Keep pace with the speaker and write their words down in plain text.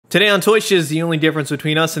Today on Toy Shiz, the only difference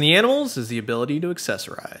between us and the animals is the ability to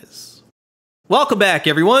accessorize. Welcome back,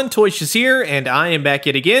 everyone. Toy Shiz here, and I am back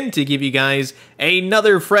yet again to give you guys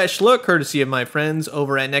another fresh look, courtesy of my friends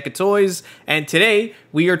over at NECA Toys. And today,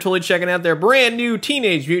 we are totally checking out their brand new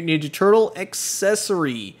Teenage Mutant Ninja Turtle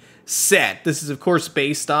accessory set. This is, of course,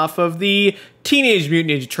 based off of the Teenage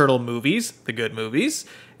Mutant Ninja Turtle movies, the good movies.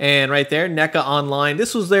 And right there, NECA Online.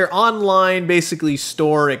 This was their online, basically,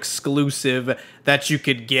 store exclusive that you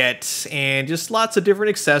could get. And just lots of different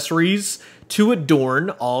accessories to adorn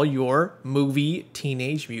all your movie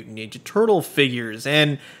Teenage Mutant Ninja Turtle figures.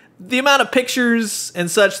 And the amount of pictures and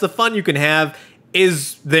such, the fun you can have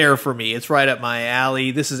is there for me. It's right up my alley.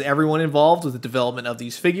 This is everyone involved with the development of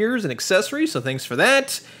these figures and accessories, so thanks for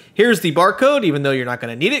that. Here's the barcode, even though you're not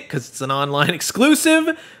going to need it because it's an online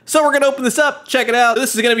exclusive. So we're going to open this up, check it out.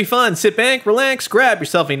 This is going to be fun. Sit back, relax, grab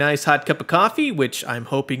yourself a nice hot cup of coffee, which I'm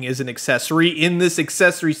hoping is an accessory in this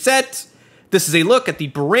accessory set. This is a look at the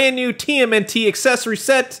brand new TMNT Accessory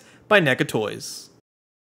set by NECA Toys.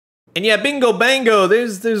 And yeah, bingo bango,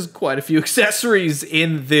 there's quite a few accessories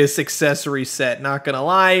in this accessory set, not gonna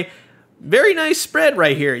lie. Very nice spread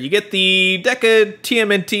right here. You get the NECA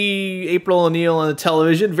TMNT April O'Neil on the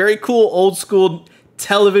television. Very cool old school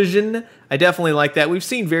television. I definitely like that. We've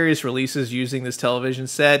seen various releases using this television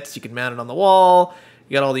set. You can mount it on the wall.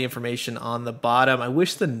 You got all the information on the bottom. I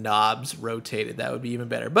wish the knobs rotated. That would be even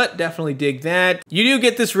better, but definitely dig that. You do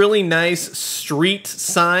get this really nice street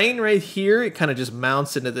sign right here. It kind of just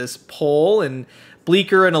mounts into this pole, and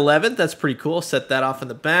Bleecker and 11th, that's pretty cool. Set that off in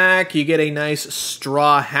the back. You get a nice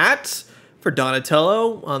straw hat for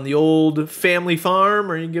Donatello on the old family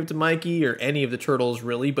farm, or you can give it to Mikey or any of the turtles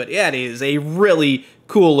really, but yeah, it is a really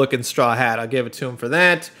cool looking straw hat. I'll give it to him for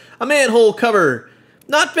that. A manhole cover.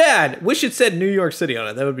 Not bad. Wish it said New York City on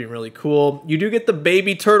it. That would be really cool. You do get the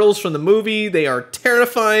baby turtles from the movie. They are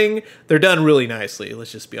terrifying. They're done really nicely,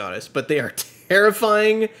 let's just be honest. But they are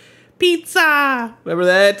terrifying. Pizza! Remember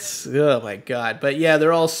that? Oh my god. But yeah,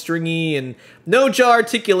 they're all stringy and no jaw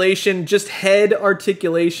articulation, just head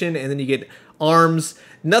articulation. And then you get arms.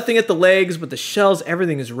 Nothing at the legs, but the shells,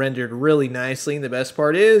 everything is rendered really nicely. And the best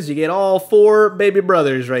part is you get all 4 baby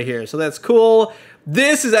brothers right here. So that's cool.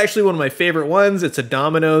 This is actually one of my favorite ones. It's a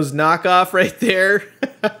Domino's knockoff right there.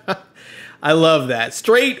 I love that.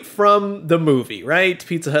 Straight from the movie, right?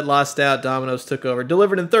 Pizza Hut lost out, Domino's took over.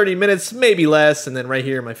 Delivered in 30 minutes, maybe less. And then right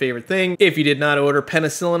here, my favorite thing. If you did not order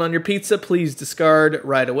penicillin on your pizza, please discard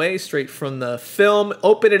right away, straight from the film.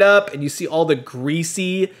 Open it up and you see all the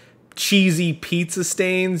greasy, cheesy pizza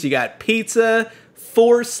stains. You got pizza,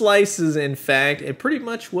 4 slices, in fact, and pretty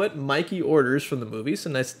much what Mikey orders from the movie. So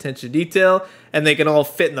nice attention to detail, and they can all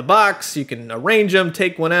fit in the box. You can arrange them,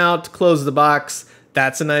 take one out, close the box.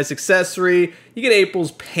 That's a nice accessory. You get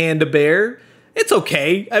April's Panda Bear. It's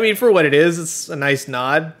okay. I mean, for what it is, it's a nice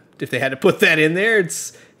nod. If they had to put that in there, you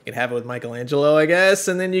can have it with Michelangelo, I guess.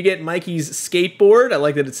 And then you get Mikey's skateboard. I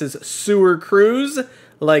like that it says Sewer Cruise,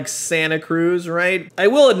 like Santa Cruz, right? I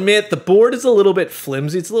will admit the board is a little bit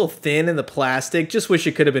flimsy. It's a little thin in the plastic. Just wish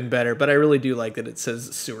it could have been better, but I really do like that it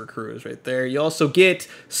says Sewer Cruise right there. You also get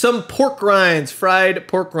some pork rinds, fried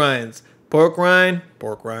pork rinds. Pork rind,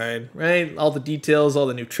 right? All the details, all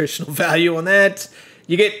the nutritional value on that.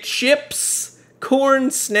 You get chips,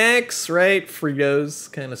 corn snacks, right? Fritos,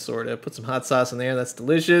 kind of, sort of. Put some hot sauce in there. That's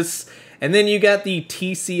delicious. And then you got the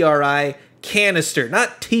TCRI canister,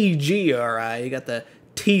 not TGRI. You got the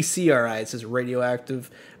TCRI. It says radioactive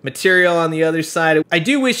material on the other side. I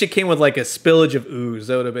do wish it came with like a spillage of ooze.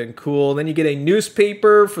 That would have been cool. Then you get a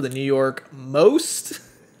newspaper for the New York Most.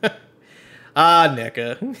 Ah,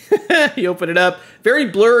 NECA. You open it up. Very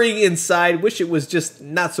blurry inside. Wish it was just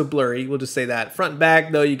not so blurry. We'll just say that. Front and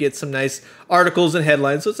back, though, you get some nice articles and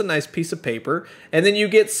headlines, so it's a nice piece of paper. And then you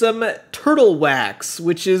get some turtle wax,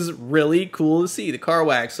 which is really cool to see. The car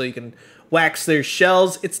wax, so you can wax their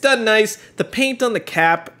shells. It's done nice. The paint on the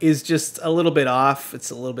cap is just a little bit off.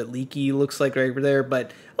 It's a little bit leaky, looks like right over there.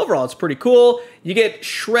 But overall, it's pretty cool. You get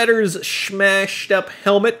Shredder's smashed up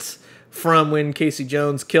helmet from when Casey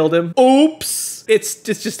Jones killed him. Oops! It's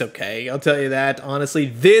just okay, I'll tell you that, honestly.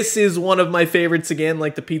 This is one of my favorites again,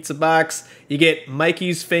 like the pizza box. You get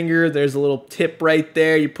Mikey's finger, there's a little tip right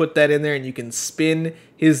there. You put that in there and you can spin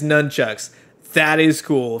his nunchucks. That is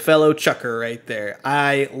cool. Fellow chucker right there.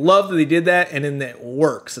 I love that they did that, and then that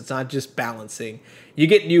works. It's not just balancing. You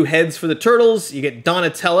get new heads for the turtles. You get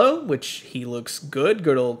Donatello, which he looks good.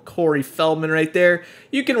 Good old Corey Feldman right there.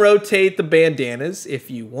 You can rotate the bandanas if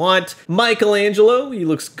you want. Michelangelo, he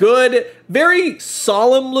looks good. Very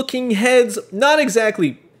solemn looking heads. Not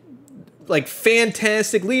exactly like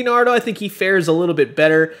fantastic. Leonardo, I think he fares a little bit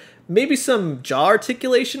better. maybe some jaw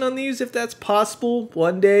articulation on these if that's possible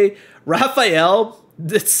one day. Raphael,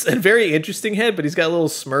 it's a very interesting head, but he's got a little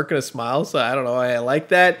smirk and a smile, so I don't know why I like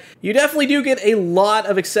that. You definitely do get a lot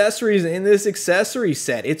of accessories in this accessory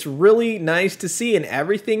set. It's really nice to see, and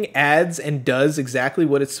everything adds and does exactly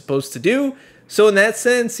what it's supposed to do. So in that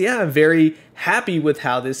sense, yeah, I'm very happy with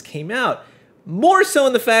how this came out. More so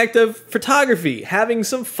in the fact of photography, having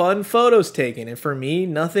some fun photos taken. And for me,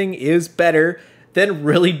 nothing is better than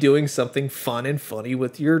really doing something fun and funny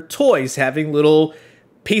with your toys, having little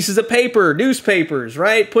pieces of paper, newspapers,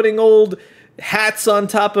 right? Putting old hats on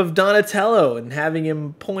top of Donatello and having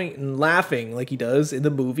him point and laughing like he does in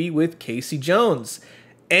the movie with Casey Jones.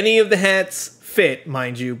 Any of the hats fit,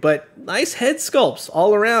 mind you, but nice head sculpts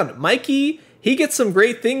all around. Mikey, he gets some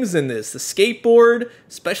great things in this. The skateboard,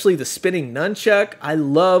 especially the spinning nunchuck. I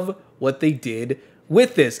love what they did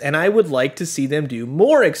with this, and I would like to see them do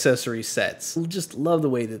more accessory sets. I just love the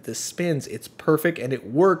way that this spins. It's perfect, and it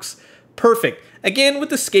works perfect. Again, with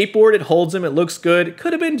the skateboard, it holds him, it looks good. It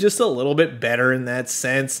could have been just a little bit better in that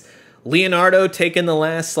sense. Leonardo taking the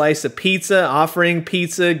last slice of pizza, offering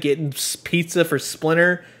pizza, getting pizza for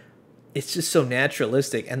Splinter. It's just so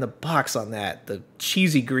naturalistic, and the box on that, the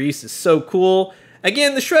cheesy grease is so cool.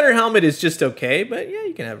 Again, the Shredder helmet is just okay, but yeah,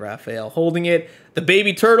 you can have Raphael holding it. The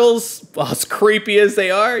baby turtles, well, as creepy as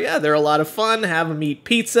they are, yeah, they're a lot of fun. Have them eat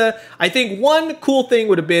pizza. I think one cool thing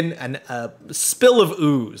would have been a spill of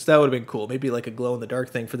ooze. That would have been cool. Maybe like a glow-in-the-dark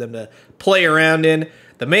thing for them to play around in.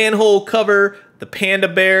 The manhole cover, the panda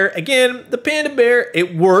bear. Again, the panda bear,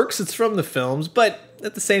 it works. It's from the films, but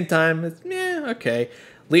at the same time, it's, okay.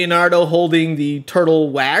 Leonardo holding the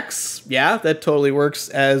turtle wax. Yeah, that totally works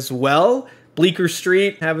as well. Bleecker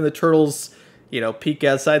Street, having the turtles, you know, peek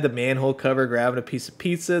outside the manhole cover, grabbing a piece of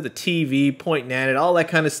pizza, the TV, pointing at it, all that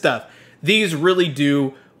kind of stuff. These really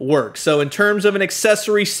do work. So in terms of an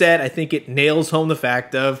accessory set, I think it nails home the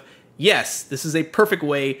fact of, yes, this is a perfect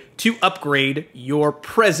way to upgrade your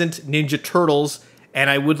present Ninja Turtles, and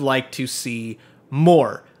I would like to see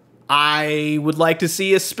more. I would like to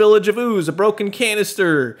see a spillage of ooze, a broken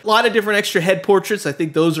canister, a lot of different extra head portraits. I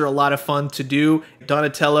think those are a lot of fun to do.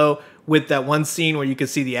 Donatello with that one scene where you can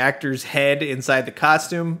see the actor's head inside the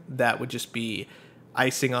costume, that would just be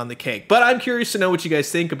icing on the cake. But I'm curious to know what you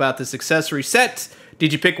guys think about this accessory set.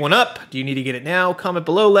 Did you pick one up? Do you need to get it now? Comment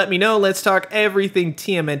below, let me know. Let's talk everything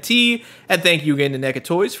TMNT. And thank you again to NECA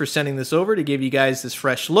Toys for sending this over to give you guys this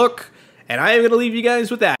fresh look. And I am going to leave you guys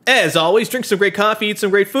with that. As always, drink some great coffee, eat some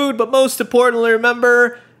great food, but most importantly,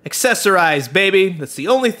 remember, accessorize, baby. That's the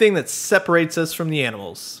only thing that separates us from the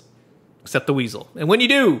animals. Except the weasel. And when you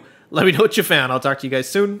do, let me know what you found. I'll talk to you guys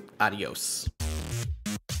soon. Adios.